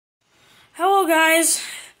guys,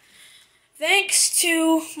 thanks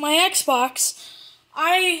to my Xbox,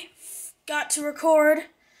 I got to record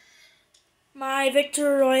my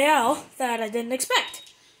Victory Royale that I didn't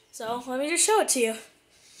expect. So, let me just show it to you.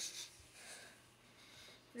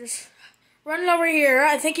 Just running over here.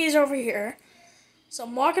 I think he's over here. So,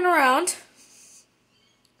 I'm walking around.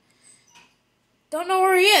 Don't know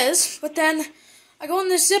where he is, but then I go on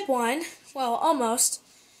this zip line. Well, almost.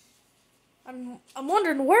 I'm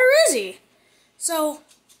wondering, where is he? So,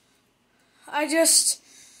 I just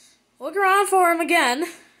look around for him again,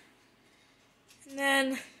 and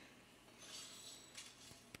then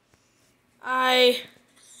I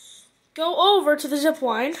go over to the zip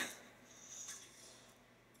line,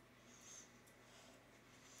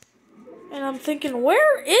 and I'm thinking,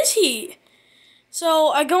 where is he? So,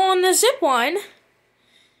 I go on the zip line,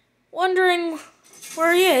 wondering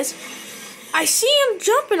where he is. I see him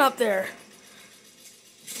jumping up there.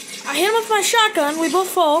 I hit him with my shotgun, we both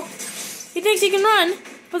fall. He thinks he can run,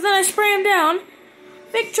 but then I spray him down.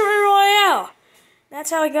 Victory Royale!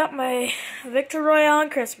 That's how I got my Victory Royale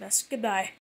on Christmas. Goodbye.